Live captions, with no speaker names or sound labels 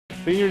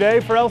Senior day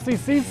for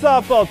LCC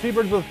Softball.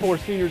 T-Birds with 4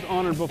 seniors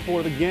honored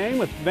before the game,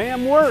 with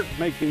Wert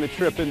making the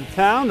trip into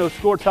town. No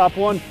score, top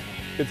one.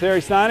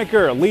 Kateri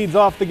Steinecker leads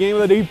off the game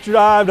with a deep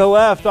drive to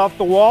left off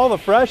the wall. The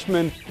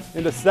freshman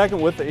into second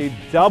with a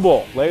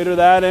double. Later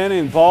that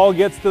inning, ball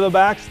gets to the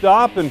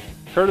backstop, and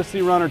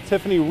courtesy runner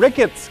Tiffany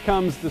Ricketts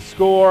comes to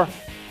score.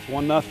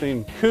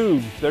 1-0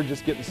 Cougs. They're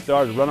just getting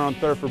started. Runner on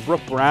third for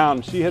Brooke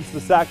Brown. She hits the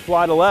sac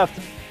fly to left.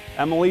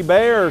 Emily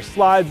Bayer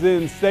slides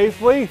in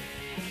safely.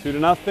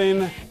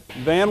 2-0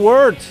 Van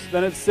Wert.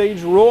 Then it's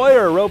Sage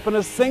Royer roping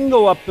a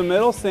single up the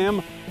middle.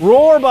 Sam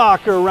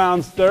Rohrbacher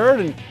rounds third,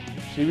 and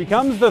she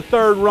becomes the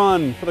third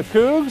run for the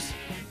Cougs.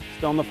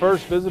 Still in the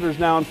first, visitors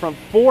now in front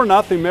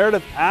 4-0.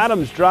 Meredith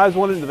Adams drives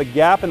one into the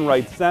gap in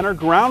right center.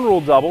 Ground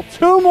rule double.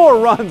 2 more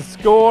runs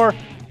score.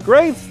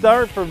 Great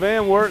start for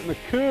Van Wert, and the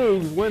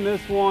Cougs win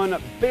this one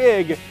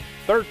big,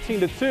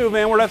 13-2.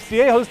 Van Wert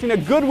FCA hosting a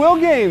Goodwill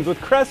Games with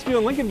Crestview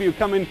and Lincoln View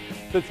coming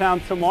to town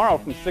tomorrow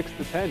from 6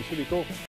 to 10. Should be cool.